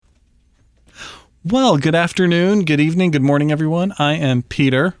Well, good afternoon, good evening, good morning, everyone. I am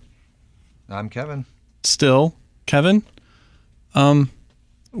Peter. I'm Kevin. Still, Kevin.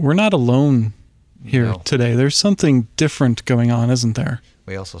 We're not alone here today. There's something different going on, isn't there?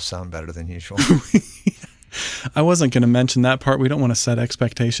 We also sound better than usual. I wasn't going to mention that part. We don't want to set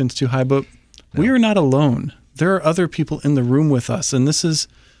expectations too high, but we are not alone. There are other people in the room with us, and this is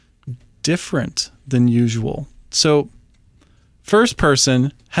different than usual. So, first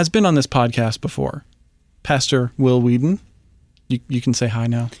person has been on this podcast before. Pastor Will Whedon. You can say hi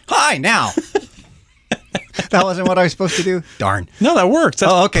now. Hi, now. That wasn't what I was supposed to do? Darn. No, that works.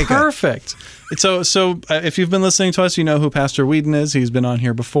 That's okay, perfect. Good. So if you've been listening to us, you know who Pastor Whedon is. He's been on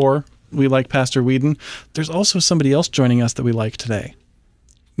here before. We like Pastor Whedon. There's also somebody else joining us that we like today.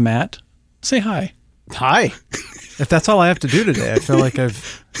 Matt, say hi. Hi. If that's all I have to do today, I feel like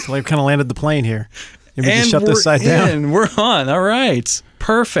I've kind of landed the plane here. You want me to shut this side down? We're on. All right.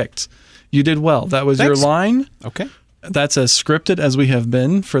 Perfect. You did well. That was your line. Okay. That's as scripted as we have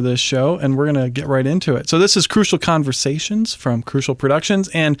been for this show, and we're going to get right into it. So this is Crucial Conversations from Crucial Productions.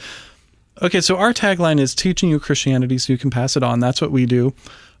 And, okay, so our tagline is teaching you Christianity so you can pass it on. That's what we do.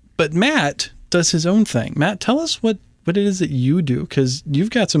 But Matt does his own thing. Matt, tell us what it is that you do, because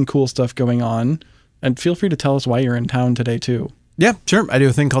you've got some cool stuff going on. And feel free to tell us why you're in town today, too. Yeah, sure. I do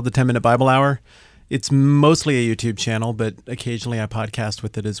a thing called the 10-Minute Bible Hour. It's mostly a YouTube channel, but occasionally I podcast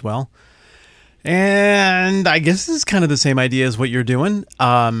with it as well. And I guess this is kind of the same idea as what you're doing.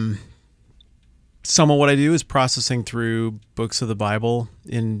 Some of what I do is processing through books of the Bible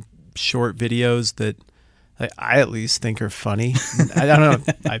in short videos that I at least think are funny. I don't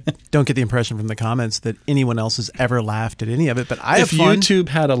know. I don't get the impression from the comments that anyone else has ever laughed at any of it, but I have fun. If YouTube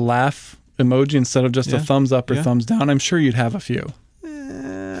had a laugh emoji instead of just a thumbs up or thumbs down, I'm sure you'd have a few.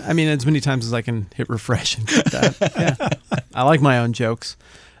 I mean, as many times as I can hit refresh and get that. Yeah. I like my own jokes.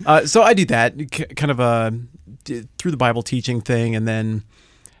 So I do that, kind of a through the Bible teaching thing, and then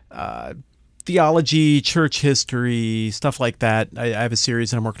theology, church history, stuff like that. I have a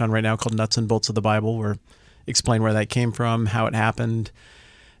series that I'm working on right now called Nuts and Bolts of the Bible, where I explain where that came from, how it happened,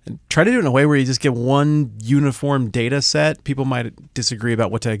 and try to do it in a way where you just get one uniform data set. People might disagree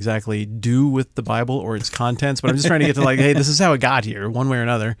about what to exactly do with the Bible or its contents, but I'm just trying to get to hey, this is how it got here, one way or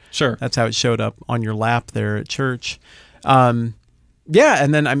another. Sure. That's how it showed up on your lap there at church. Yeah,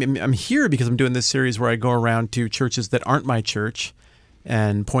 and then I'm here because I'm doing this series where I go around to churches that aren't my church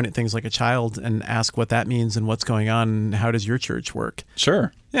and point at things like a child and ask what that means and what's going on and how does your church work.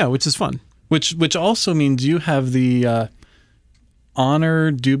 Sure. Yeah, which is fun. Which also means you have the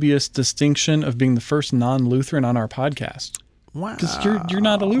honor, dubious distinction of being the first non-Lutheran on our podcast. Wow. Because you're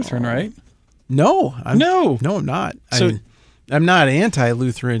not a Lutheran, right? No. No, I'm not. So, I'm not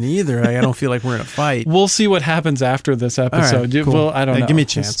anti-Lutheran either. I don't feel like we're in a fight. We'll see what happens after this episode. All right, cool. Well, I don't know. Give me a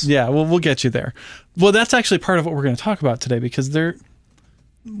chance. Yeah, we'll get you there. Well, that's actually part of what we're going to talk about today, because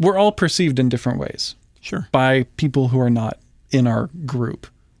we're all perceived in different ways. Sure. By people who are not in our group.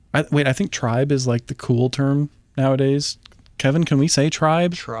 I think tribe is like the cool term nowadays. Kevin, can we say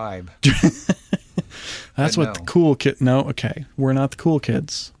tribe? Tribe. That's what the cool kid. No, okay. We're not the cool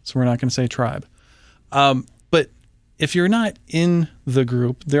kids, so we're not going to say tribe. But if you're not in the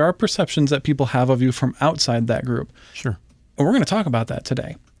group, there are perceptions that people have of you from outside that group. Sure. And we're going to talk about that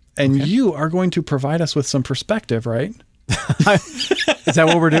today. And you are going to provide us with some perspective, right? Is that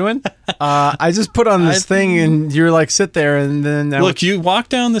what we're doing? I just put on this thing and you're like, sit there, and then... Look, you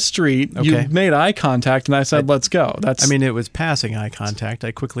walked down the street, you made eye contact, and I said, let's go. It was passing eye contact.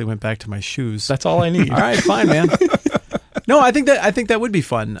 I quickly went back to my shoes. That's all I need. All right, fine, man. No, I think that would be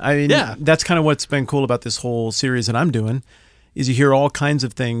fun. I mean, that's kind of what's been cool about this whole series that I'm doing, is you hear all kinds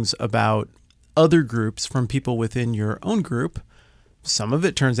of things about other groups from people within your own group. Some of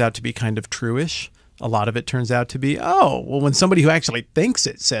it turns out to be kind of true-ish. A lot of it turns out to be, when somebody who actually thinks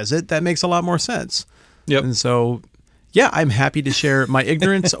it says it, that makes a lot more sense. Yep. And so, yeah, I'm happy to share my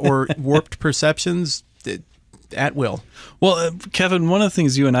ignorance or warped perceptions at will. Well, Kevin, one of the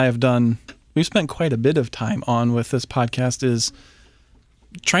things you and I have done, we've spent quite a bit of time on with this podcast, is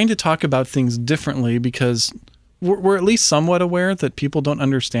trying to talk about things differently, because we're at least somewhat aware that people don't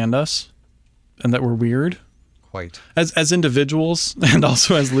understand us and that we're weird. Quite. As individuals and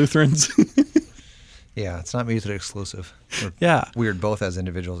also as Lutherans. Yeah, it's not mutually exclusive. We're weird both as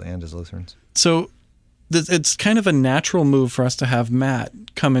individuals and as Lutherans. So it's kind of a natural move for us to have Matt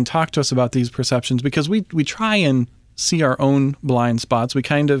come and talk to us about these perceptions, because we try and see our own blind spots. We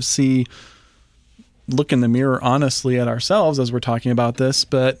kind of look in the mirror honestly at ourselves as we're talking about this,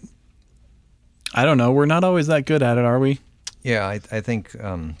 but I don't know. We're not always that good at it, are we? Yeah, I think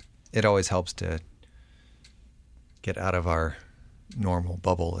it always helps to get out of our normal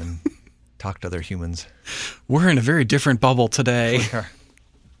bubble and talk to other humans. We're in a very different bubble today. We are.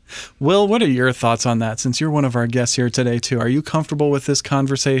 Will, what are your thoughts on that? Since you're one of our guests here today, too, are you comfortable with this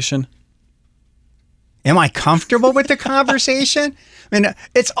conversation? Am I comfortable with the conversation? I mean,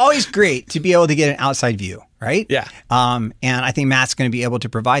 it's always great to be able to get an outside view, right? Yeah. And I think Matt's going to be able to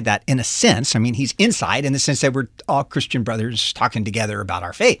provide that in a sense. I mean, he's inside in the sense that we're all Christian brothers talking together about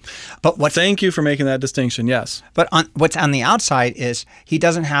our faith. But Thank you for making that distinction. Yes. But what's on the outside is he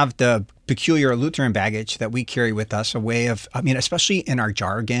doesn't have the peculiar Lutheran baggage that we carry with us, a way of, I mean, especially in our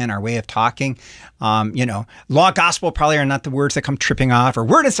jargon, our way of talking. Law, gospel probably are not the words that come tripping off, or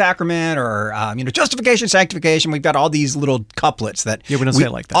word and sacrament, or, justification, sanctification. We've got all these little couplets that we don't say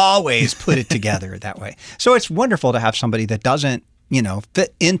it like that. Always put it together that way. So it's wonderful to have somebody that doesn't,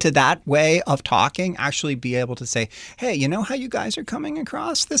 fit into that way of talking, actually be able to say, hey, you know how you guys are coming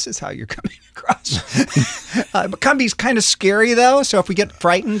across? This is how you're coming across. It can be kind of scary, though. So if we get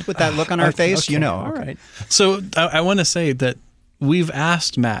frightened with that look on our face, okay. All right. So I want to say that we've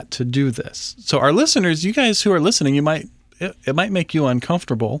asked Matt to do this. So our listeners, you guys who are listening, it might make you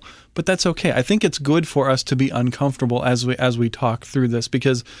uncomfortable, but that's okay. I think it's good for us to be uncomfortable as we talk through this,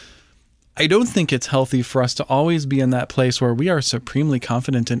 because I don't think it's healthy for us to always be in that place where we are supremely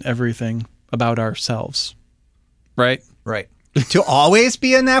confident in everything about ourselves. Right? Right. To always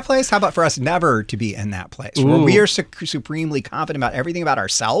be in that place? How about for us never to be in that place where we are supremely confident about everything about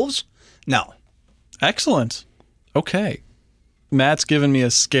ourselves? No. Excellent. Okay. Matt's given me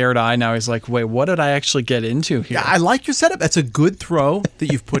a scared eye now. He's like, wait, what did I actually get into here? Yeah, I like your setup. That's a good throw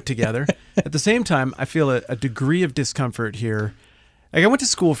that you've put together. At the same time, I feel a degree of discomfort here. Like, I went to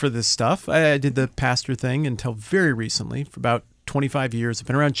school for this stuff. I did the pastor thing until very recently, for about 25 years. I've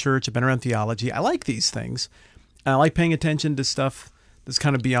been around church. I've been around theology. I like these things. And I like paying attention to stuff that's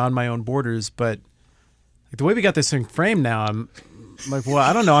kind of beyond my own borders. But like, the way we got this thing framed now, I'm like, well,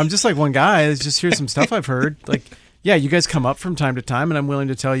 I don't know. I'm just like one guy. It's just here's some stuff I've heard. Like, yeah, you guys come up from time to time, and I'm willing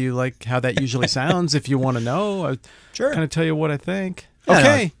to tell you like how that usually sounds if you want to know. I Sure. kind of tell you what I think. Yeah,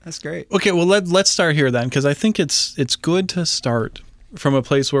 Okay. no, that's great. Okay, well, let's start here then, because I think it's good to start from a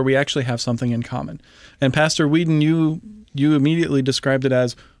place where we actually have something in common. And Pastor Whedon, you immediately described it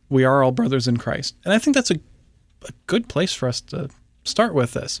as we are all brothers in Christ. And I think that's a good place for us to start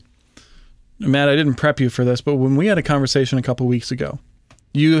with this. Matt, I didn't prep you for this, but when we had a conversation a couple weeks ago,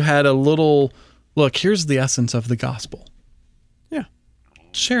 you had a little, look, here's the essence of the gospel. Yeah.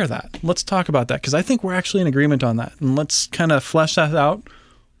 Share that. Let's talk about that, because I think we're actually in agreement on that. And let's kind of flesh that out,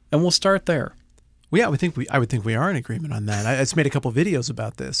 and we'll start there. Well, yeah, I would think we are in agreement on that. I just made a couple videos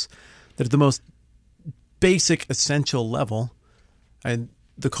about this. That at the most basic, essential level, and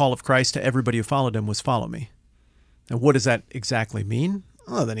the call of Christ to everybody who followed him was follow me. And what does that exactly mean?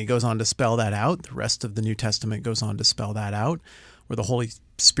 Oh, then he goes on to spell that out. The rest of the New Testament goes on to spell that out, where the Holy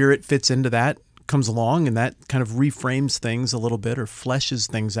Spirit fits into that, comes along, and that kind of reframes things a little bit or fleshes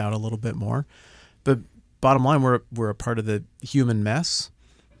things out a little bit more. But bottom line, we're a part of the human mess.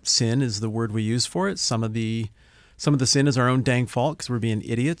 Sin is the word we use for it. Some of the sin is our own dang fault because we're being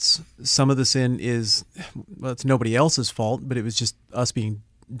idiots. Some of the sin is, well, it's nobody else's fault, but it was just us being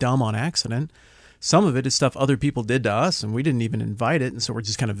dumb on accident. Some of it is stuff other people did to us and we didn't even invite it, and so we're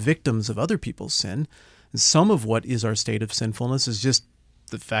just kind of victims of other people's sin. And some of what is our state of sinfulness is just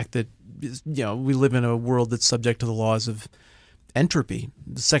the fact that we live in a world that's subject to the laws of entropy,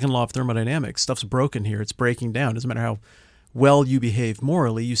 the second law of thermodynamics. Stuff's broken here. It's breaking down. Doesn't matter how well you behave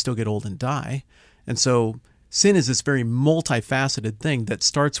morally, you still get old and die. And so sin is this very multifaceted thing that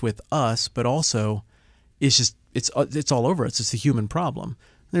starts with us, but also it's all over us. It's a human problem.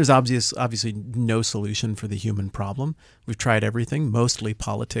 There's obviously no solution for the human problem. We've tried everything, mostly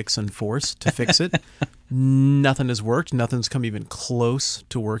politics and force, to fix it. Nothing has worked. Nothing's come even close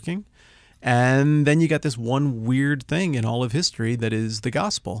to working. And then you got this one weird thing in all of history that is the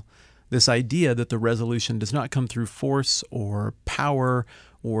gospel. This idea that the resolution does not come through force or power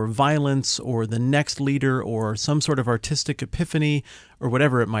or violence or the next leader or some sort of artistic epiphany or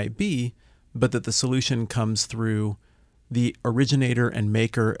whatever it might be, but that the solution comes through the originator and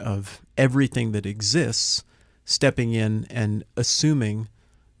maker of everything that exists, stepping in and assuming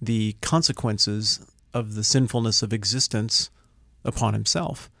the consequences of the sinfulness of existence upon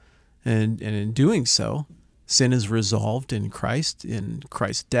himself. And in doing so, sin is resolved in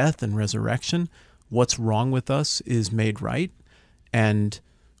Christ's death and resurrection. What's wrong with us is made right, and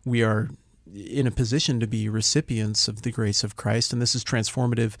we are in a position to be recipients of the grace of Christ. And this is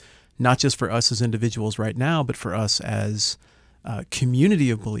transformative, not just for us as individuals right now, but for us as a community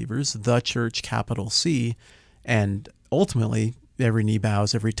of believers, the church, capital C, and ultimately every knee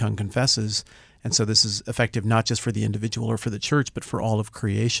bows, every tongue confesses. And so this is effective not just for the individual or for the church, but for all of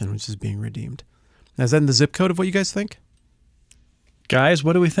creation, which is being redeemed. Now, is that in the zip code of what you guys think? Guys,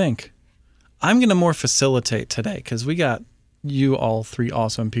 what do we think? I'm going to more facilitate today because we got you all three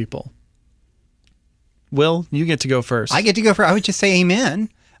awesome people. Will, you get to go first. I get to go first. I would just say amen.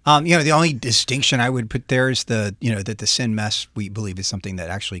 The only distinction I would put there is that the sin mess we believe is something that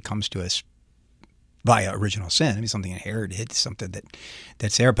actually comes to us via original sin. I mean, something inherited, something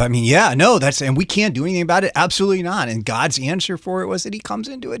that's there. But I mean, and we can't do anything about it. Absolutely not. And God's answer for it was that he comes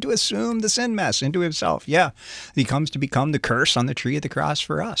into it to assume the sin mess into himself. Yeah. He comes to become the curse on the tree of the cross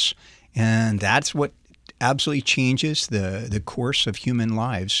for us. And that's what absolutely changes the course of human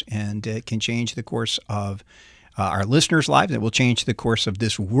lives. And it can change the course of our listeners' lives. It will change the course of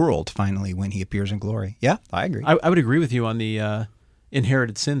this world finally when he appears in glory. Yeah, I agree. I would agree with you on the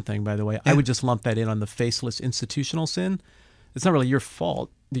inherited sin thing, by the way. Yeah. I would just lump that in on the faceless institutional sin. It's not really your fault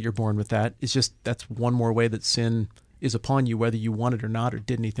that you're born with that. It's just that's one more way that sin is upon you, whether you want it or not, or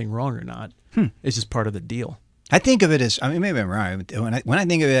did anything wrong or not. It's just part of the deal. I think of it as, maybe I'm wrong. When I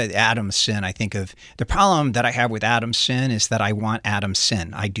think of it, Adam's sin, I think of the problem that I have with Adam's sin is that I want Adam's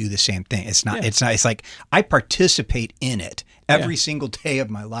sin. I do the same thing. It's like I participate in it every single day of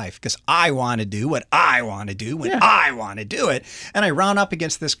my life because I want to do what I want to do when I want to do it. And I run up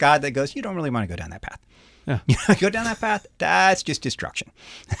against this God that goes, you don't really want to go down that path. Yeah. Go down that path, that's just destruction.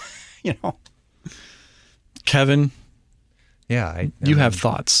 Kevin. Yeah. You have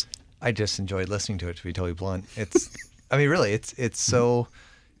thoughts. I just enjoyed listening to it, to be totally blunt. It's so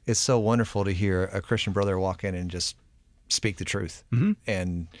wonderful to hear a Christian brother walk in and just speak the truth.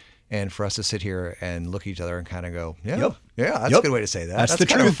 Mm-hmm. And for us to sit here and look at each other and kind of go, that's a good way to say that. That's the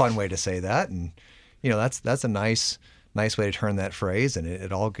kind of a fun way to say that. And, that's a nice way to turn that phrase. And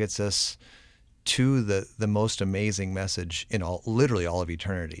it all gets us to the most amazing message in literally all of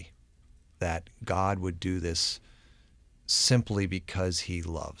eternity, that God would do this simply because he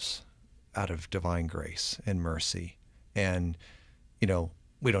loves, out of divine grace and mercy. And,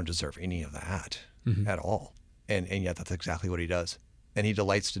 we don't deserve any of that at all. And yet that's exactly what he does. And he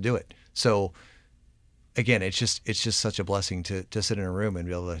delights to do it. So again, it's just such a blessing to sit in a room and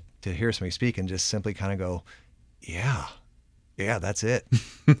be able to hear somebody speak and just simply kind of go, yeah, that's it.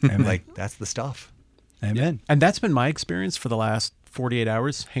 And that's the stuff. Amen. And that's been my experience for the last 48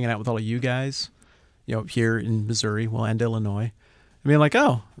 hours, hanging out with all of you guys, here in Missouri, and Illinois. I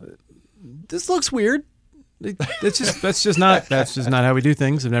mean, this looks weird. That's just not how we do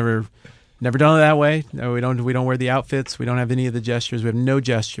things. I've never done it that way. No, we don't wear the outfits. We don't have any of the gestures. We have no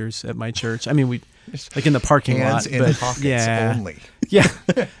gestures at my church. I mean, we in the parking hands lot, in pockets only. Yeah.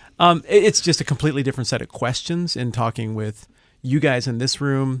 It's just a completely different set of questions in talking with you guys in this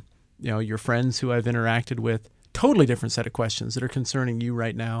room, your friends who I've interacted with. Totally different set of questions that are concerning you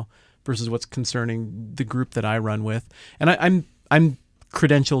right now versus what's concerning the group that I run with. And I'm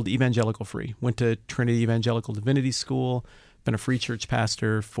credentialed evangelical free. Went to Trinity Evangelical Divinity School. Been a free church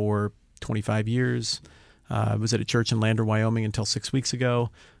pastor for 25 years. Was at a church in Lander, Wyoming until 6 weeks ago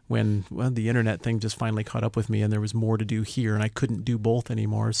when the internet thing just finally caught up with me and there was more to do here and I couldn't do both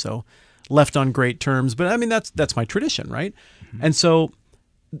anymore. So left on great terms. But I mean, that's my tradition, right? Mm-hmm. And so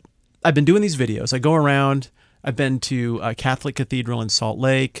I've been doing these videos. I go around. I've been to a Catholic cathedral in Salt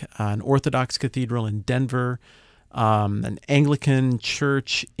Lake, an Orthodox cathedral in Denver, an Anglican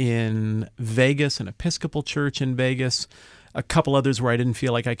church in Vegas, an Episcopal church in Vegas, a couple others where I didn't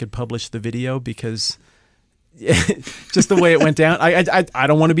feel like I could publish the video because just the way it went down. I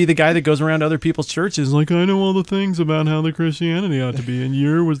don't want to be the guy that goes around to other people's churches like, I know all the things about how the Christianity ought to be, and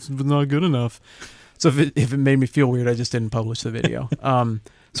your was not good enough. So if it made me feel weird, I just didn't publish the video.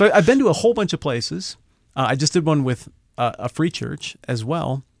 So I've been to a whole bunch of places. I just did one with a free church as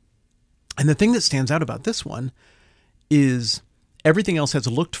well. And the thing that stands out about this one is everything else has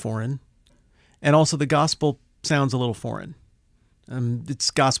looked foreign, and also the gospel sounds a little foreign.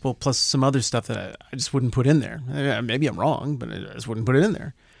 It's gospel plus some other stuff that I just wouldn't put in there. Maybe I'm wrong, but I just wouldn't put it in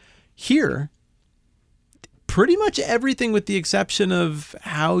there. Here, pretty much everything with the exception of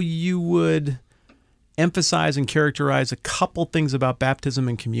how you would emphasize and characterize a couple things about baptism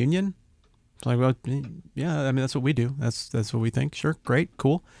and communion. It's like, well, yeah, I mean, that's what we do. That's what we think. Sure, great,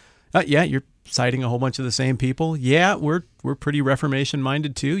 cool. Yeah, you're citing a whole bunch of the same people. Yeah, we're pretty Reformation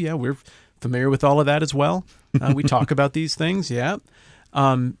minded too. Yeah, we're familiar with all of that as well. We talk about these things. Yeah.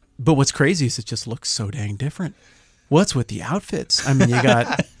 But what's crazy is it just looks so dang different. What's with the outfits? I mean, you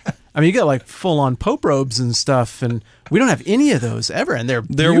got like full on Pope robes and stuff, and we don't have any of those ever. And there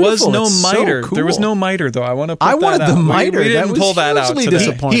was no it's mitre. So cool. There was no mitre though. I wanted the mitre. We didn't pull that out.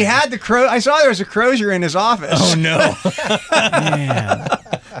 Disappointing. He had the crow. I saw there was a crozier in his office. Oh no. Man.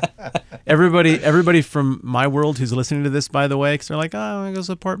 Everybody from my world who's listening to this, by the way, because they're like, oh, I'm going to go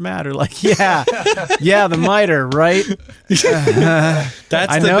support Matt. Or like, yeah, the mitre, right? That's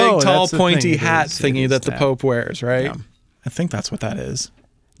I the know, big, tall, that's the pointy thing. hat It is thingy that the that. Pope wears, right? Yeah. I think that's what that is.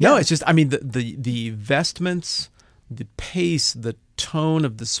 No, it's just, I mean, the vestments, the pace, the tone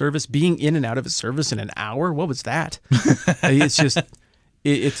of the service, being in and out of a service in an hour. What was that? It's just,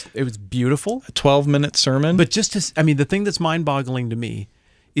 it was beautiful. A 12-minute sermon. But just to, I mean, the thing that's mind-boggling to me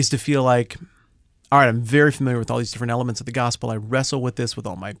is to feel like, all right, I'm very familiar with all these different elements of the gospel. I wrestle with this with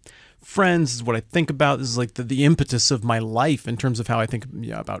all my friends. This is what I think about. This is like the impetus of my life in terms of how I think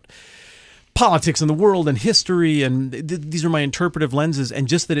about politics and the world and history. And these are my interpretive lenses. And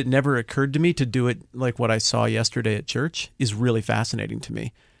just that it never occurred to me to do it like what I saw yesterday at church is really fascinating to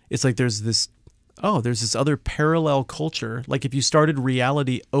me. It's like there's this other parallel culture. Like if you started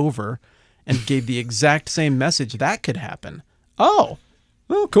Reality Over and gave the exact same message, that could happen. Oh,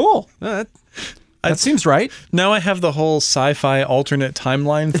 cool. That seems right. Now I have the whole sci-fi alternate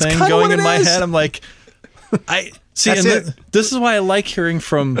timeline thing kinda going what in it my is. head. I'm like, I see. That's And it. this is why I like hearing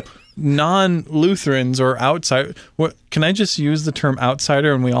from non-Lutherans or outside. What can I just use the term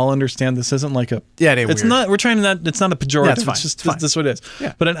outsider, and we all understand this isn't like a. Yeah, it ain't it's weird. not. We're trying to not. It's not a pejorative. Yeah, it's fine. It's just It's fine. this is what it is.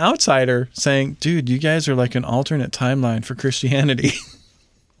 Yeah. But an outsider saying, "Dude, you guys are like an alternate timeline for Christianity,"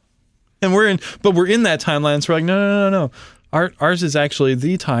 and we're in that timeline. So we're like, no. Ours is actually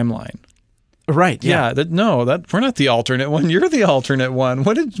the timeline. Right. Yeah, we're not the alternate one. You're the alternate one.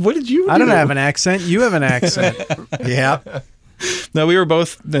 What did you do? I don't have an accent. You have an accent. Yeah. No, we were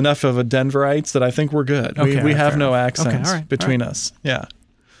both enough of a Denverites that I think we're good. Okay, we have fair no enough. accents Okay, all right, between us. Yeah.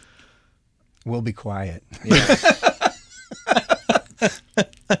 We'll be quiet.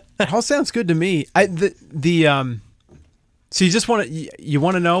 It all sounds good to me. So you just want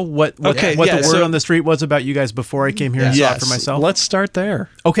to know what the word on the street was about you guys before I came here and saw it for myself? Let's start there.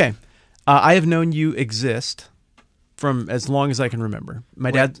 Okay. I have known you exist from as long as I can remember.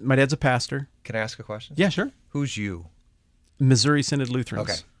 My dad's a pastor. Can I ask a question? Yeah, sure. Who's you? Missouri Synod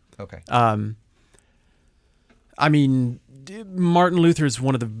Lutherans. Okay. I mean, Martin Luther is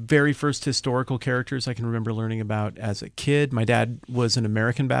one of the very first historical characters I can remember learning about as a kid. My dad was an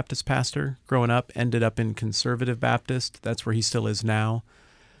American Baptist pastor growing up, ended up in Conservative Baptist. That's where he still is now.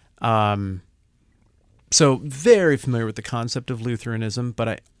 So very familiar with the concept of Lutheranism, but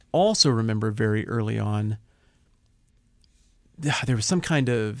I also remember very early on there was some kind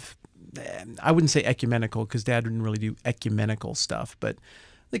of, I wouldn't say ecumenical because Dad didn't really do ecumenical stuff, but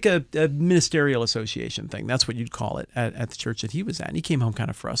like a ministerial association thing. That's what you'd call it at the church that he was at. And he came home kind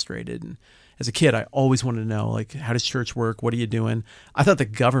of frustrated. And as a kid, I always wanted to know, like, how does church work? What are you doing? I thought the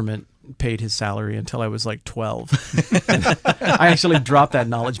government paid his salary until I was like 12. I actually dropped that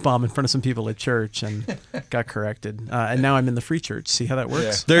knowledge bomb in front of some people at church and got corrected. And now I'm in the free church. See how that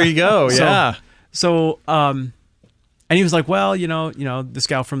works? There you go. Yeah. So, and he was like, well, you know, this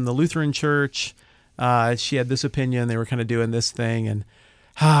gal from the Lutheran church, she had this opinion. They were kind of doing this thing. And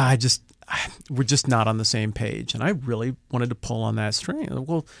we're just not on the same page. And I really wanted to pull on that string.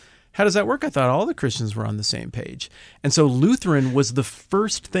 Well, how does that work? I thought all the Christians were on the same page. And so Lutheran was the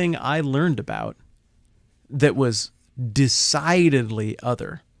first thing I learned about that was decidedly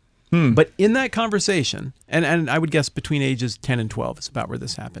other. But in that conversation, and I would guess between ages 10 and 12 is about where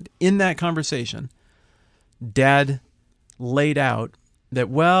this happened. In that conversation, Dad laid out that,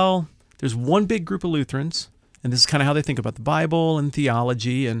 well, there's one big group of Lutherans, and this is kind of how they think about the Bible and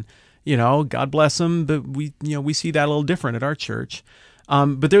theology, and, you know, God bless them, but we see that a little different at our church.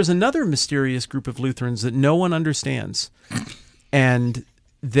 But there's another mysterious group of Lutherans that no one understands, and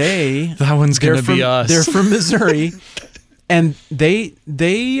that one's going to be us. They're from Missouri, and they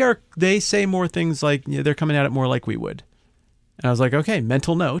say more things like, you know, they're coming at it more like we would. And I was like, okay,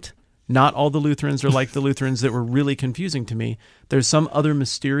 mental note. Not all the Lutherans are like the Lutherans that were really confusing to me. There's some other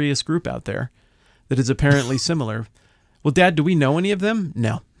mysterious group out there that is apparently similar. Well, Dad, do we know any of them?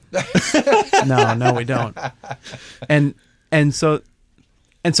 No. No, we don't. And so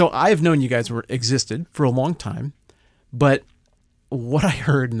I've known you guys existed for a long time, but what I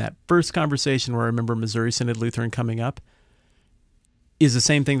heard in that first conversation where I remember Missouri Synod Lutheran coming up is the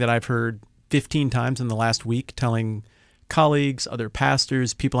same thing that I've heard 15 times in the last week, telling colleagues, other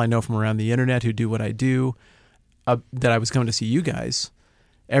pastors, people I know from around the internet who do what I do, that I was coming to see you guys.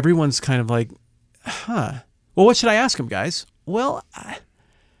 Everyone's kind of like, well, what should I ask them, guys? Well,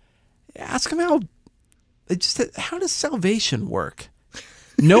 ask them how does salvation work?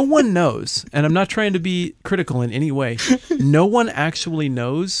 No one knows, and I'm not trying to be critical in any way. No one actually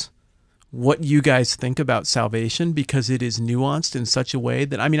knows what you guys think about salvation because it is nuanced in such a way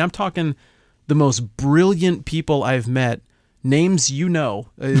that, I mean, I'm talking the most brilliant people I've met names you know.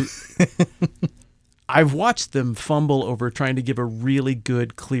 I've watched them fumble over trying to give a really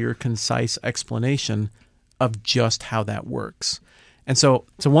good, clear, concise explanation of just how that works. And so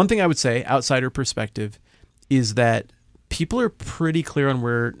one thing I would say, outsider perspective, is that people are pretty clear on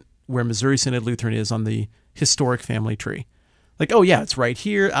where Missouri Synod Lutheran is on the historic family tree. Like, oh yeah, it's right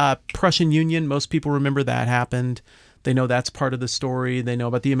here. Prussian Union, most people remember that happened. They know that's part of the story. They know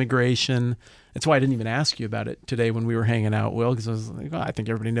about the immigration. That's why I didn't even ask you about it today when we were hanging out, Will, because I was like, I think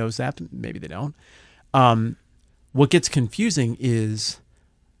everybody knows that, but maybe they don't. What gets confusing is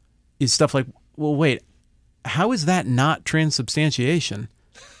stuff like, well, wait, how is that not transubstantiation?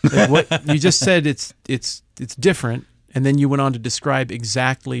 Like what you just said, it's different, and then you went on to describe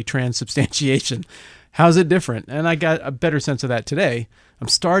exactly transubstantiation. How's it different? And I got a better sense of that today. I'm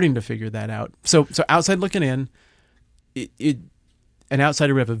starting to figure that out. So outside looking in, an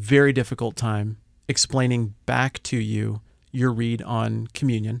outsider would have a very difficult time explaining back to you your read on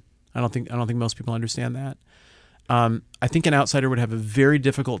communion. I don't think most people understand that. I think an outsider would have a very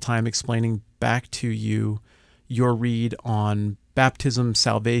difficult time explaining back to you your read on baptism,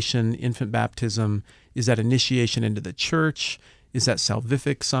 salvation, infant baptism. Is that initiation into the church? Is that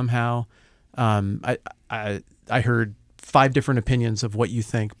salvific somehow? I heard 5 different opinions of what you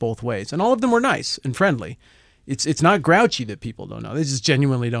think both ways, and all of them were nice and friendly. It's not grouchy that people don't know. They just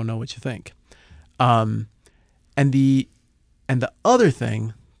genuinely don't know what you think. And the other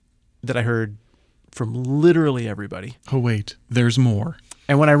thing that I heard from literally everybody. Oh, wait, there's more.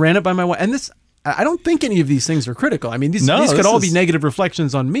 And when I ran it by my wife, and this, I don't think any of these things are critical. I mean, these could all be negative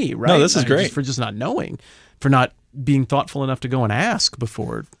reflections on me, right? No, this is great. For just not knowing, for not being thoughtful enough to go and ask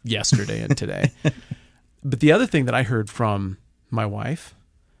before yesterday and today. But the other thing that I heard from my wife,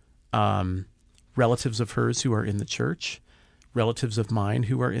 relatives of hers who are in the church, relatives of mine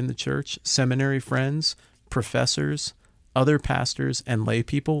who are in the church, seminary friends, professors, other pastors, and lay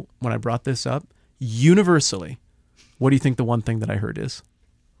people, when I brought this up, universally, what do you think the one thing that I heard is?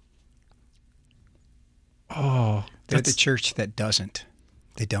 Oh, They're the church that doesn't.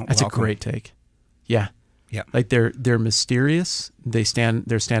 They don't. That's welcome. a great take. Yeah. Yeah. Like they're mysterious. They're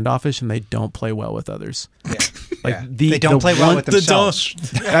standoffish, and they don't play well with others. Yeah. Like Yeah. They don't play well with themselves.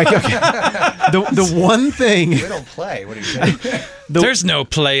 The one thing. We don't play. What are you saying? There's no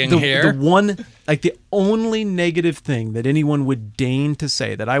playing here. The only negative thing that anyone would deign to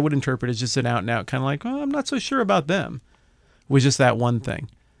say that I would interpret as just an out and out kind of like, oh, I'm not so sure about them, was just that one thing.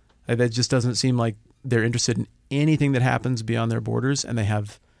 Like, that just doesn't seem like they're interested in anything that happens beyond their borders, and they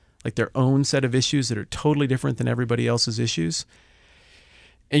have like their own set of issues that are totally different than everybody else's issues.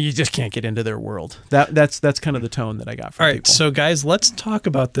 And you just can't get into their world. That's kind of the tone that I got from All right, people. so guys, let's talk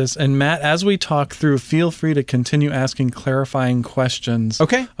about this. And Matt, as we talk through, feel free to continue asking clarifying questions.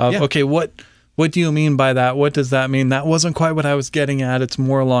 Okay. Yeah. Okay, what do you mean by that? What does that mean? That wasn't quite what I was getting at. It's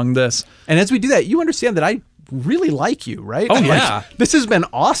more along this. And as we do that, you understand that I really like you, right? Oh, Like, yeah. this has been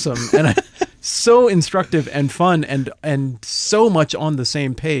awesome and so instructive and fun and so much on the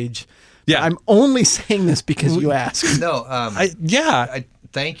same page. Yeah. I'm only saying this because you asked. No. Yeah.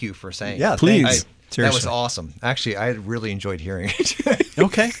 Thank you for saying. Yeah, it. please. That was awesome. Actually, I really enjoyed hearing it.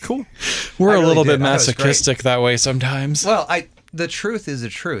 Okay, cool. We're I a really little did. bit I thought it was great. masochistic that way sometimes. Well, the truth is the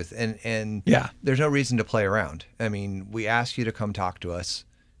truth, and Yeah. there's no reason to play around. I mean, we asked you to come talk to us.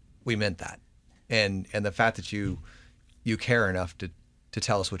 We meant that, and the fact that you care enough to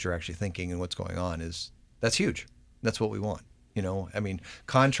tell us what you're actually thinking and what's going on that's huge. That's what we want. You know, I mean,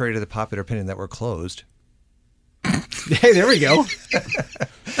 contrary to the popular opinion that we're closed, Hey, there we go.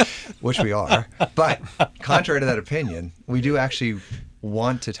 which we are, but contrary to that opinion, we do actually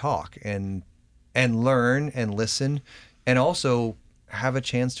want to talk and learn and listen, and also have a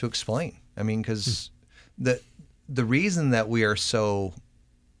chance to explain. I mean, because the reason that we are so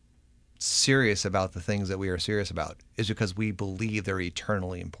serious about the things that we are serious about is because we believe they're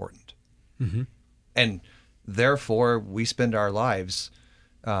eternally important. Mm-hmm. And therefore we spend our lives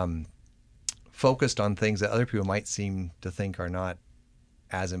focused on things that other people might seem to think are not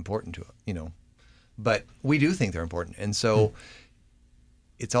as important to but we do think they're important. And so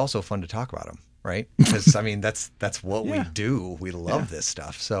it's also fun to talk about them, right? Because I mean, that's what we do. We love this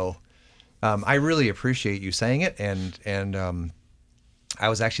stuff. So I really appreciate you saying it. And I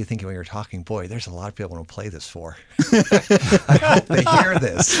was actually thinking when you were talking, boy, there's a lot of people I want to play this for. I hope they hear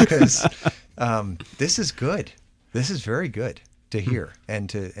this, because this is good. This is very good to hear and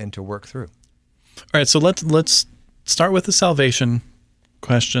to work through. All right, so let's start with the salvation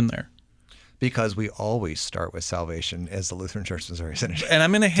question there. Because we always start with salvation as the Lutheran Church Missouri Synod. And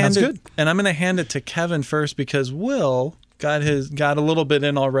I'm going to hand Sounds good. it to Kevin first, because Will got a little bit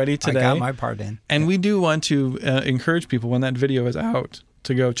in already today. I got my part in. And we do want to encourage people when that video is out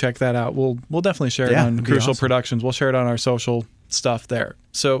to go check that out. We'll definitely share it on it'd be Crucial awesome. Productions. We'll share it on our social stuff there.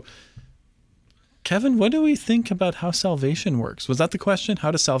 So, Kevin, what do we think about how salvation works? Was that the question? How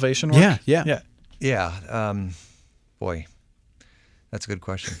does salvation work? Yeah. Yeah. Boy, that's a good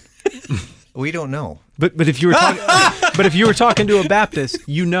question. We don't know. But if you were talking to a Baptist,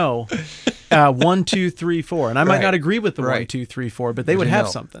 1, 2, 3, 4, and I might Right. not agree with the 1, Right. 2, 3, 4, but they would you have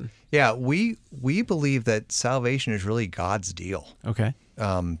know. something. Yeah, we believe that salvation is really God's deal. Okay.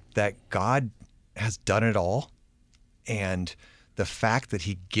 That God has done it all, and the fact that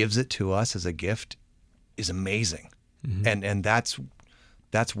He gives it to us as a gift is amazing, and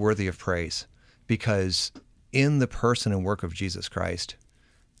that's worthy of praise, because in the person and work of Jesus Christ,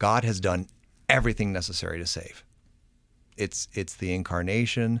 God has done everything necessary to save. It's the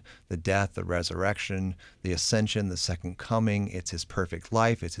incarnation, the death, the resurrection, the ascension, the second coming. It's His perfect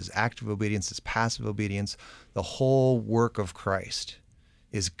life. It's His active obedience, His passive obedience. The whole work of Christ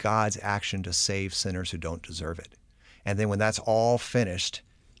is God's action to save sinners who don't deserve it. And then when that's all finished,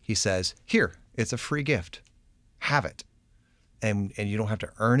 He says, here, it's a free gift. Have it. And you don't have to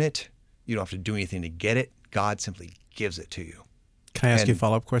earn it. You don't have to do anything to get it. God simply gives it to you. Can I ask you a And-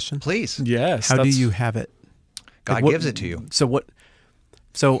 follow-up question? Please. Yes. How do that's- you have it? God Like, what- gives it to you.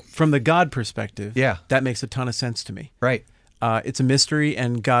 So from the God perspective, Yeah. that makes a ton of sense to me. Right. It's a mystery,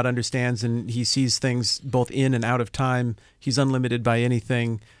 and God understands, and He sees things both in and out of time. He's unlimited by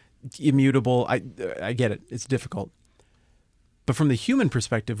anything, immutable. I get it. It's difficult. But from the human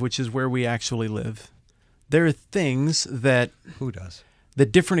perspective, which is where we actually live, there are things that Who does? the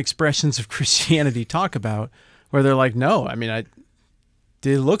different expressions of Christianity talk about, where they're like, no, I mean,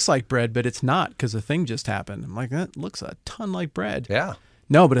 it looks like bread, but it's not, because a thing just happened. I'm like, that looks a ton like bread. Yeah.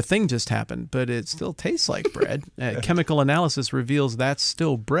 No, but a thing just happened, but it still tastes like bread. Chemical analysis reveals that's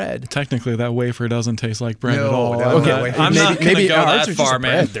still bread. Technically, that wafer doesn't taste like bread No, at all. no, Okay. okay. I'm not going to go ours that are just far,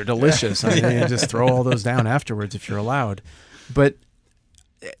 man. bread. They're delicious. I mean, just throw all those down afterwards if you're allowed. But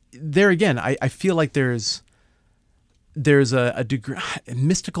there again, I feel like there's a degree.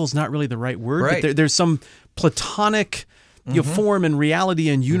 Mystical is not really the right word, Right. but there's some platonic form and reality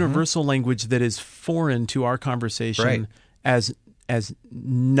and universal language that is foreign to our conversation Right. as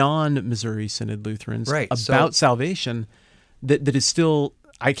non-Missouri Synod Lutherans Right. about salvation that is still,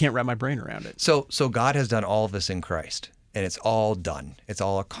 I can't wrap my brain around it. So God has done all of this in Christ, and it's all done. It's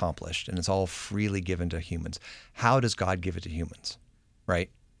all accomplished, and it's all freely given to humans. How does God give it to humans? Right?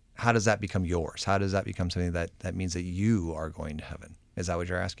 How does that become yours? How does that become something that means that you are going to heaven? Is that what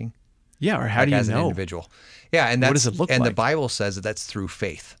you're asking? Yeah, or how Like do you as an know? individual? Yeah, and What that's, does it look and like? the Bible says that that's through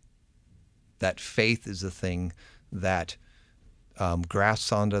faith. That faith is the thing that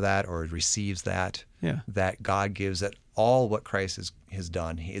grasps onto that or receives that. Yeah. That God gives, that all what Christ has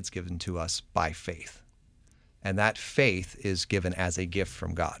done, it's given to us by faith. And that faith is given as a gift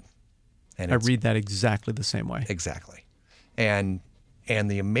from God. And I it's- read that exactly the same way. Exactly. And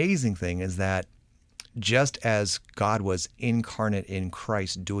the amazing thing is that just as God was incarnate in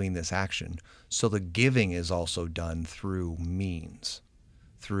Christ doing this action, so the giving is also done through means,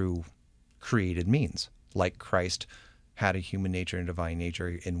 through created means, like Christ had a human nature and a divine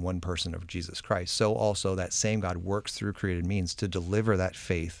nature in one person of Jesus Christ. So also that same God works through created means to deliver that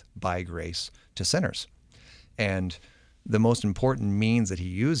faith by grace to sinners. And the most important means that He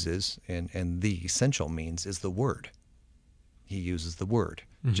uses, and the essential means, is the Word. He uses the Word.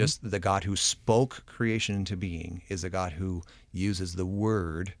 Just the God who spoke creation into being is a God who uses the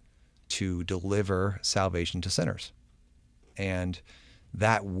Word to deliver salvation to sinners. And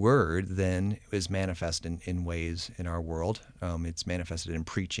that Word then is manifest in ways in our world. It's manifested in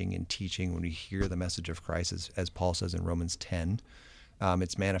preaching and teaching when we hear the message of Christ, as Paul says in Romans 10.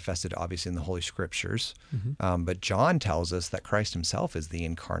 It's manifested obviously in the Holy Scriptures. But John tells us that Christ Himself is the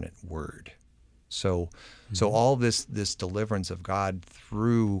incarnate Word. So all this deliverance of God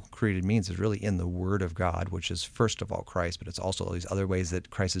through created means is really in the Word of God, which is first of all Christ, but it's also all these other ways that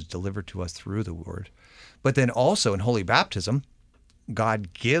Christ is delivered to us through the Word. But then also in Holy Baptism,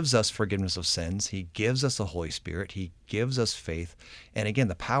 God gives us forgiveness of sins. He gives us the Holy Spirit. He gives us faith. And again,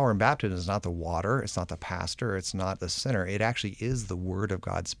 the power in baptism is not the water. It's not the pastor. It's not the sinner. It actually is the Word of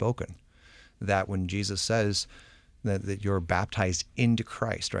God spoken. That when Jesus says that you're baptized into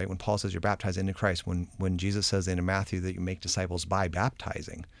Christ, right? When Paul says you're baptized into Christ, when Jesus says in Matthew that you make disciples by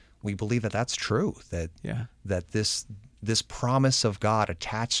baptizing, we believe that that's true, that this promise of God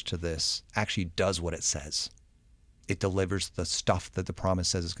attached to this actually does what it says. It delivers the stuff that the promise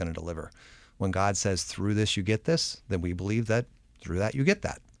says it's going to deliver. When God says through this you get this, then we believe that through that you get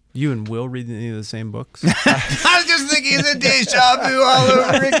that. You and Will read any of the same books? I was just thinking it's a deja vu all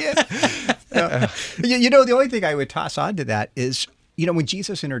over again. The only thing I would toss on to that is, when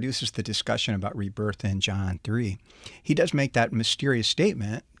Jesus introduces the discussion about rebirth in John 3, he does make that mysterious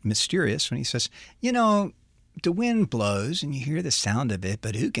statement, when he says, the wind blows and you hear the sound of it,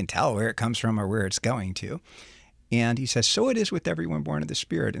 but who can tell where it comes from or where it's going to? And he says, so it is with everyone born of the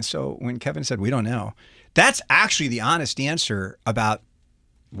Spirit. And so when Kevin said, we don't know, that's actually the honest answer about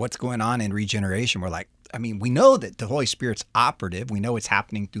what's going on in regeneration. We're like, we know that the Holy Spirit's operative. We know it's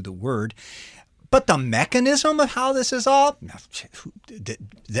happening through the Word. But the mechanism of how this is all,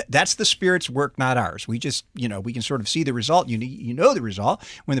 that's the Spirit's work, not ours. We just, we can sort of see the result. You know the result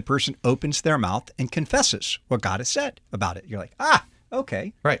when the person opens their mouth and confesses what God has said about it. You're like,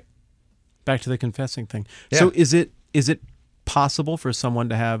 okay. Right. Back to the confessing thing. Yeah. So is it possible for someone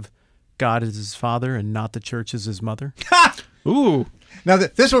to have God as his father and not the church as his mother? Ooh. Now,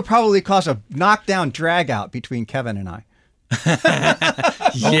 this will probably cause a knockdown drag out between Kevin and I.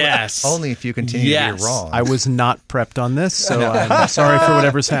 Yes. Only if you continue to be wrong. I was not prepped on this, so I'm sorry for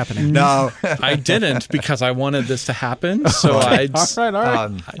whatever's happening. No. I didn't, because I wanted this to happen. So I. All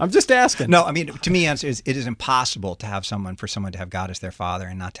right. I'm just asking. No, to me, answer is it is impossible to have someone to have God as their father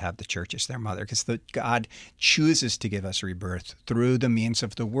and not to have the church as their mother, because God chooses to give us rebirth through the means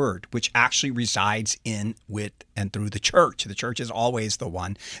of the Word, which actually resides in, with, and through the church. The church is always the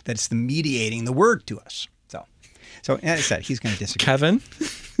one that's the mediating the Word to us. So as I said, he's going to disagree. Kevin,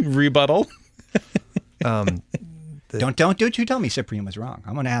 rebuttal. Don't you tell me Cyprian was wrong.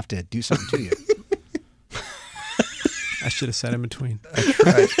 I'm going to have to do something to you. I should have said in between.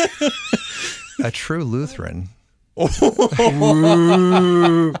 A true Lutheran.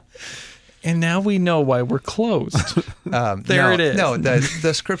 And now we know why we're closed. There it is. No,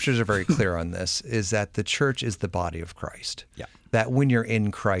 the scriptures are very clear on this, is that the church is the body of Christ. Yeah. That when you're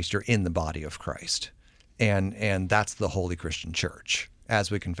in Christ, you're in the body of Christ. And that's the Holy Christian Church,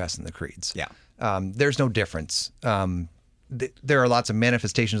 as we confess in the creeds. Yeah. There's no difference. There are lots of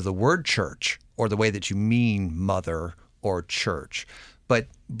manifestations of the word church, or the way that you mean mother or church. But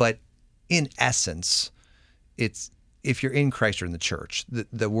in essence, it's, if you're in Christ, you're in the church.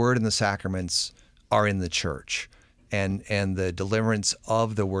 The word and the sacraments are in the church. And the deliverance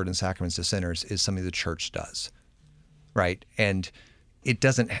of the word and sacraments to sinners is something the church does. Right? And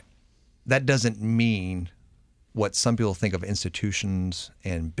that doesn't mean what some people think of institutions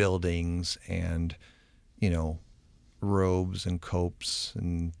and buildings and, robes and copes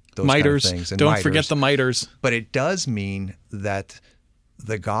and those miters. kind of things. And Don't miters. forget the miters. But it does mean that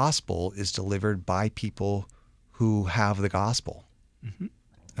the gospel is delivered by people who have the gospel.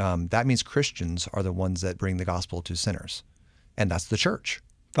 Mm-hmm. That means Christians are the ones that bring the gospel to sinners. And that's the church.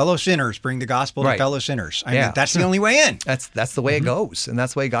 Fellow sinners bring the gospel to fellow sinners. I mean, that's the only way in. That's the way it goes, and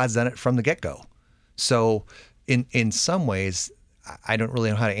that's the way God's done it from the get-go. So, in some ways, I don't really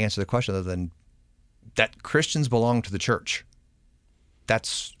know how to answer the question other than that Christians belong to the church.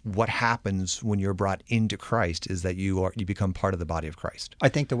 That's what happens when you're brought into Christ, is that you become part of the body of Christ. I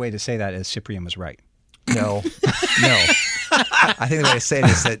think the way to say that is Cyprian was right. No. I think the way to say it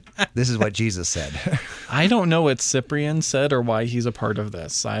is that this is what Jesus said. I don't know what Cyprian said or why he's a part of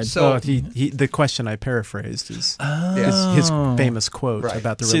this. The question I paraphrased is his famous quote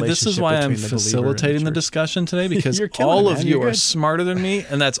about the relationship. See, this is why I'm between the facilitating the discussion today, because all of you are smarter than me,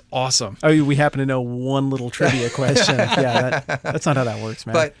 and that's awesome. Oh, we happen to know one little trivia question. That's not how that works,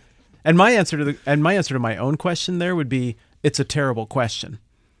 man. And my answer to my own question there would be, it's a terrible question,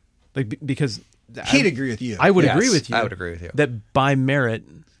 because. He'd agree with you. I would agree with you. I would agree with you. That by merit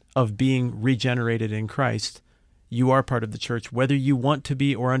of being regenerated in Christ, you are part of the church, whether you want to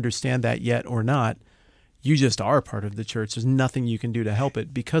be or understand that yet or not. You just are part of the church. There's nothing you can do to help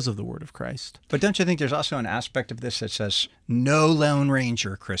it because of the word of Christ. But don't you think there's also an aspect of this that says no Lone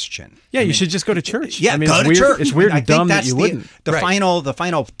Ranger Christian? Yeah, you should just go to church. Yeah, go to church. It's weird and dumb that you wouldn't. The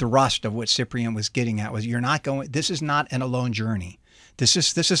final thrust of what Cyprian was getting at was, you're not going. This is not an alone journey. This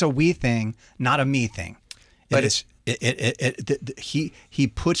is a we thing, not a me thing. But he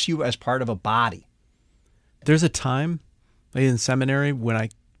puts you as part of a body. There's a time in seminary when I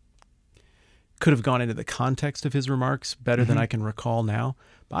could have gone into the context of his remarks better than I can recall now.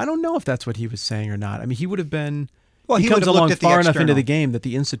 But I don't know if that's what he was saying or not. I mean, he would have been. Well, he comes along far enough into the game that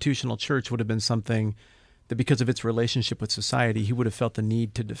the institutional church would have been something that, because of its relationship with society, he would have felt the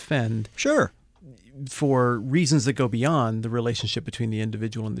need to defend. Sure. For reasons that go beyond the relationship between the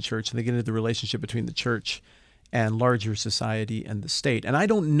individual and the church, and they get into the relationship between the church and larger society and the state. And I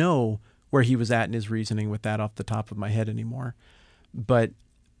don't know where he was at in his reasoning with that off the top of my head anymore. But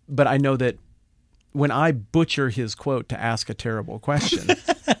I know that when I butcher his quote to ask a terrible question,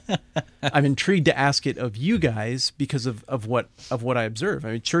 I'm intrigued to ask it of you guys because of what I observe.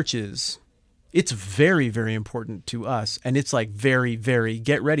 I mean, churches, it's very, very important to us, and it's like very, very,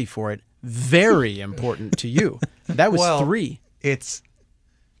 get ready for it, very important to you. That was 3.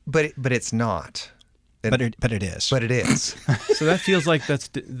 But it's not. But it is. But it is. So that feels like that's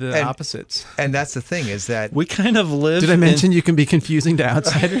the opposites. And that's the thing is that We kind of live. Did I mention you can be confusing to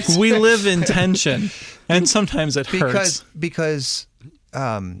outsiders? we live in tension, and sometimes it hurts. because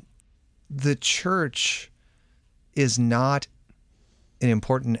the church is not an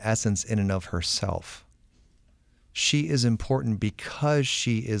important essence in and of herself. She is important because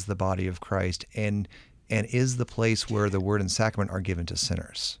she is the body of Christ and is the place where the word and sacrament are given to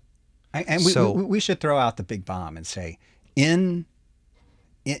sinners. And we should throw out the big bomb and say, in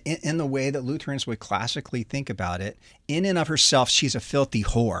the way that Lutherans would classically think about it, in and of herself, she's a filthy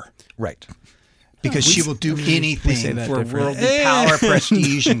whore. Right. Because she will do anything that for different. worldly power,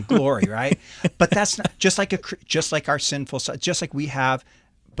 prestige, and glory, right? But that's not just like our sinful, just like we have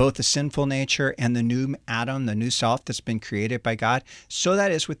both the sinful nature and the new Adam, the new self that's been created by God. So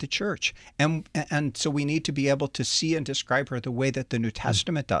that is with the church, and so we need to be able to see and describe her the way that the New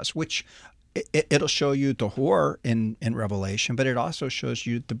Testament does, which it'll show you the whore in Revelation, but it also shows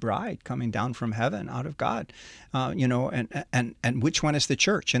you the bride coming down from heaven out of God, and which one is the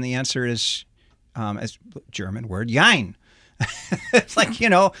church? And the answer is, as German word, Jein. It's like,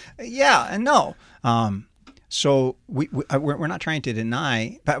 yeah and no. So we're not trying to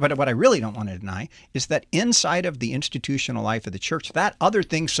deny, but what I really don't want to deny is that inside of the institutional life of the church, that other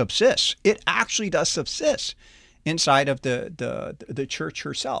thing subsists. It actually does subsist inside of the church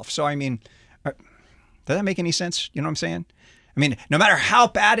herself. So, I mean, does that make any sense? You know what I'm saying? I mean, no matter how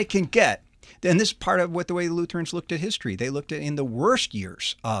bad it can get, and this is part of what the way Lutherans looked at history. They looked at in the worst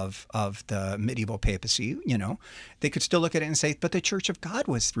years of the medieval papacy, they could still look at it and say, but the Church of God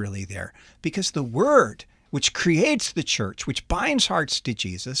was really there because the Word, which creates the church, which binds hearts to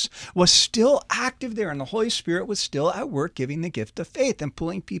Jesus, was still active there, and the Holy Spirit was still at work giving the gift of faith and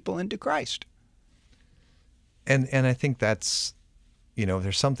pulling people into Christ. And I think that's,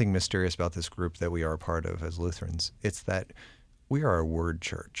 there's something mysterious about this group that we are a part of as Lutherans. It's that we are a word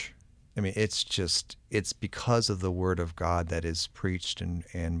church. I mean, it's because of the word of God that is preached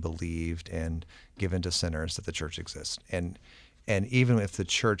and believed and given to sinners that the church exists. And even if the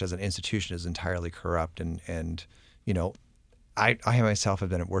church as an institution is entirely corrupt and I myself have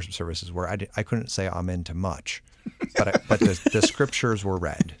been at worship services where I couldn't say amen to much, but the scriptures were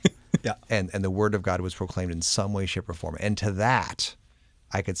read, yeah, and the word of God was proclaimed in some way, shape, or form, and to that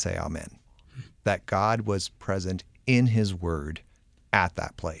I could say amen, that God was present in His word at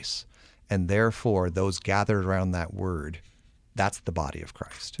that place, and therefore those gathered around that word, that's the body of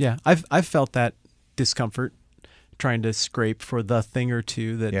Christ. Yeah, I've felt that discomfort trying to scrape for the thing or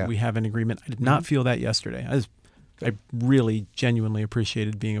two that we have in agreement. I did not feel that yesterday. I really genuinely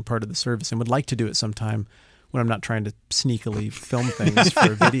appreciated being a part of the service and would like to do it sometime when I'm not trying to sneakily film things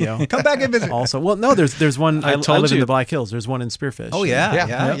for a video. Come back and visit. Also, well, no, there's one. I live in the Black Hills. There's one in Spearfish. Oh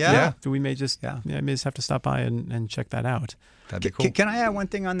yeah. So we may just I may just have to stop by and check that out. That'd be cool. Can I add one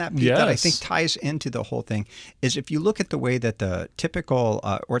thing on that, Pete, that I think ties into the whole thing? Is if you look at the way that the typical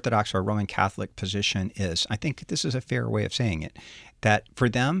Orthodox or Roman Catholic position is, I think this is a fair way of saying it, that for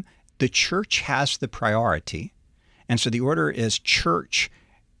them, the church has the priority. And so the order is church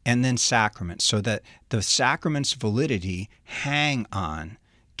and then sacraments, so that the sacrament's validity hang on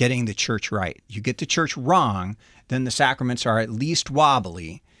getting the church right. You get the church wrong, then the sacraments are at least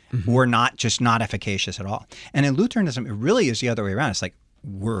wobbly, or not efficacious at all. And in Lutheranism, it really is the other way around. It's like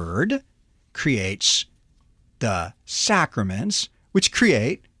word creates the sacraments, which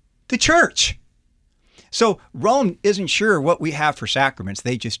create the church. So Rome isn't sure what we have for sacraments.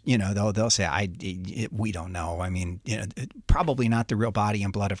 They just, they'll say, we don't know. I mean, probably not the real body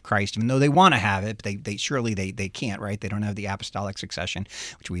and blood of Christ, even though they want to have it. But they surely can't, right? They don't have the apostolic succession,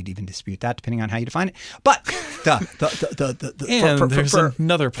 which we'd even dispute that depending on how you define it. But there's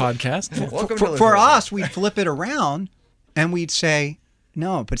another podcast. For us, we'd flip it around and we'd say,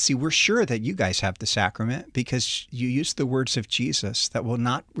 no, but see, we're sure that you guys have the sacrament because you use the words of Jesus that will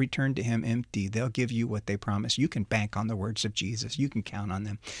not return to Him empty. They'll give you what they promise. You can bank on the words of Jesus. You can count on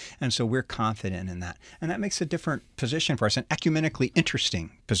them. And so we're confident in that. And that makes a different position for us, an ecumenically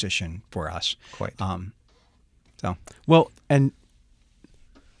interesting position for us. Quite. Well, and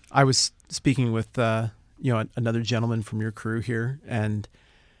I was speaking with another gentleman from your crew here, and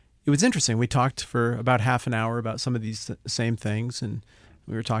it was interesting. We talked for about half an hour about some of these same things, and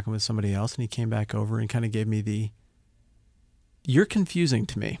we were talking with somebody else, and he came back over and kind of gave me you're confusing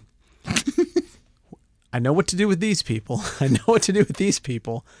to me. I know what to do with these people. I know what to do with these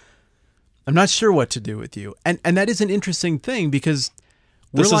people. I'm not sure what to do with you. And that is an interesting thing because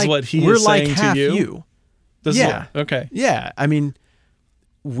This is what he is saying to half you? you. This Yeah. Is okay. Yeah. I mean,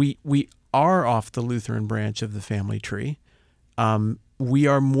 we are off the Lutheran branch of the family tree. We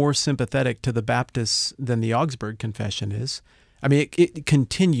are more sympathetic to the Baptists than the Augsburg Confession is. I mean, it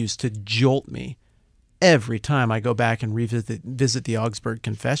continues to jolt me every time I go back and visit the Augsburg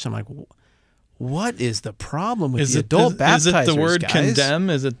Confession. I'm like, what is the problem with the adult baptizers, Is it the word guys? condemn?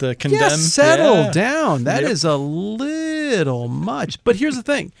 Is it the condemn? Yeah, settle Yeah. down. That Yep. is a little much. But here's the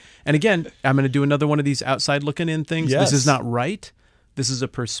thing. And again, I'm going to do another one of these outside looking in things. Yes. This is not right. This is a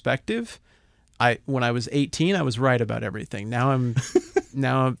perspective. When I was 18, I was right about everything. Now I'm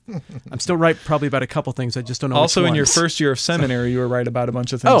still right probably about a couple things. I just don't know. Also, which in your ones. first year of seminary, you were right about a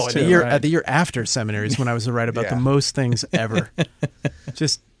bunch of things Oh, too. the year after seminary is when I was right about the Yeah. most things ever.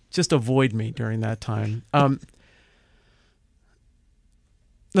 Just avoid me during that time.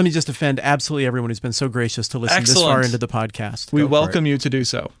 Let me just offend absolutely everyone who's been so gracious to listen this far Excellent. into the podcast. We Go for welcome it. you to do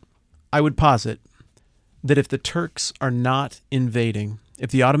so. I would posit that if the Turks are not invading, if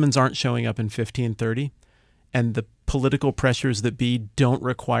the Ottomans aren't showing up in 1530, and the political pressures that be don't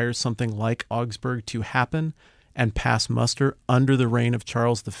require something like Augsburg to happen and pass muster under the reign of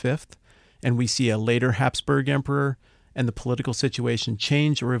Charles V, and we see a later Habsburg emperor and the political situation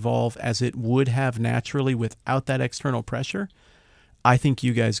change or evolve as it would have naturally without that external pressure, I think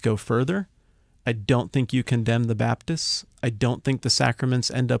you guys go further. I don't think you condemn the Baptists. I don't think the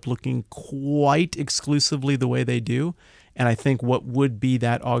sacraments end up looking quite exclusively the way they do. And I think what would be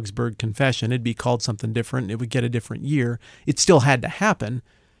that Augsburg Confession, it'd be called something different. It would get a different year. It still had to happen.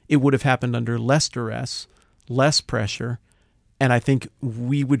 It would have happened under less duress, less pressure. And I think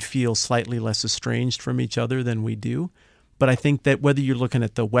we would feel slightly less estranged from each other than we do. But I think that whether you're looking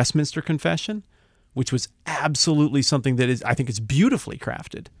at the Westminster Confession, which was absolutely something that is, I think it's beautifully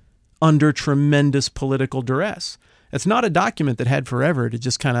crafted under tremendous political duress. It's not a document that had forever to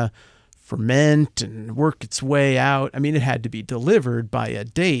just kind of ferment and work its way out. I mean, it had to be delivered by a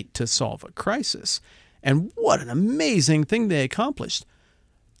date to solve a crisis. And what an amazing thing they accomplished.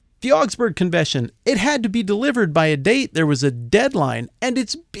 The Augsburg Confession, it had to be delivered by a date. There was a deadline, and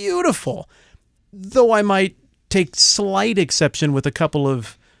it's beautiful. Though I might take slight exception with a couple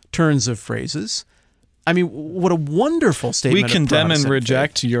of turns of phrases. I mean, what a wonderful statement. We condemn and Protestant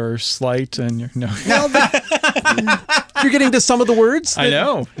reject faith. your slight and your no. You're getting to some of the words. I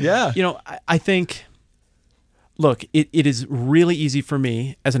know. Yeah. You know, I think, look, it is really easy for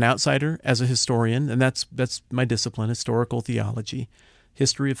me as an outsider, as a historian, and that's my discipline, historical theology,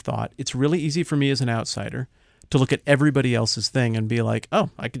 history of thought. It's really easy for me as an outsider to look at everybody else's thing and be like, oh,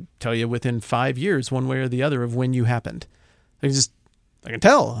 I could tell you within 5 years, one way or the other, of when you happened. I can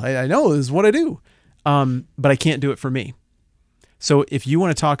tell. I know this is what I do. But I can't do it for me. So if you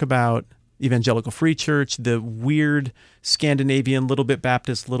want to talk about Evangelical Free Church, the weird Scandinavian, little bit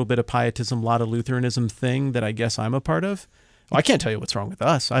Baptist, little bit of Pietism, lot of Lutheranism thing that I guess I'm a part of, well, I can't tell you what's wrong with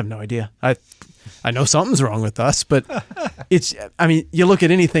us. I have no idea. I know something's wrong with us, but you look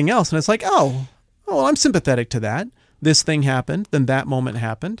at anything else and it's like, oh, well, I'm sympathetic to that. This thing happened, then that moment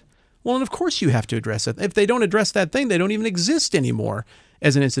happened. Well, and of course you have to address it. If they don't address that thing, they don't even exist anymore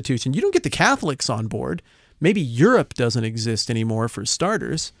as an institution. You don't get the Catholics on board. Maybe Europe doesn't exist anymore for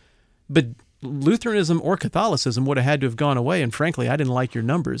starters, but Lutheranism or Catholicism would have had to have gone away. And frankly, I didn't like your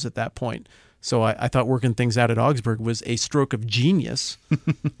numbers at that point. So I thought working things out at Augsburg was a stroke of genius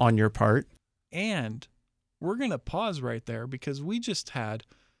on your part. And we're going to pause right there because we just had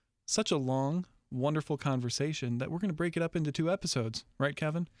such a long, wonderful conversation that we're going to break it up into 2 episodes. Right,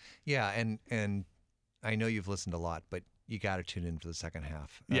 Kevin? Yeah, and I know you've listened a lot, but you got to tune in for the second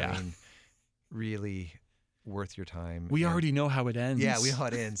half. Yeah. I mean, really worth your time. We And- already know how it ends. Yeah, we know how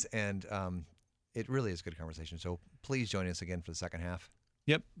it ends, and it really is a good conversation. So please join us again for the second half.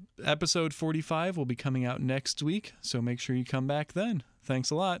 Yep. Episode 45 will be coming out next week, so make sure you come back then.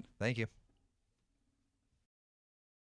 Thanks a lot. Thank you.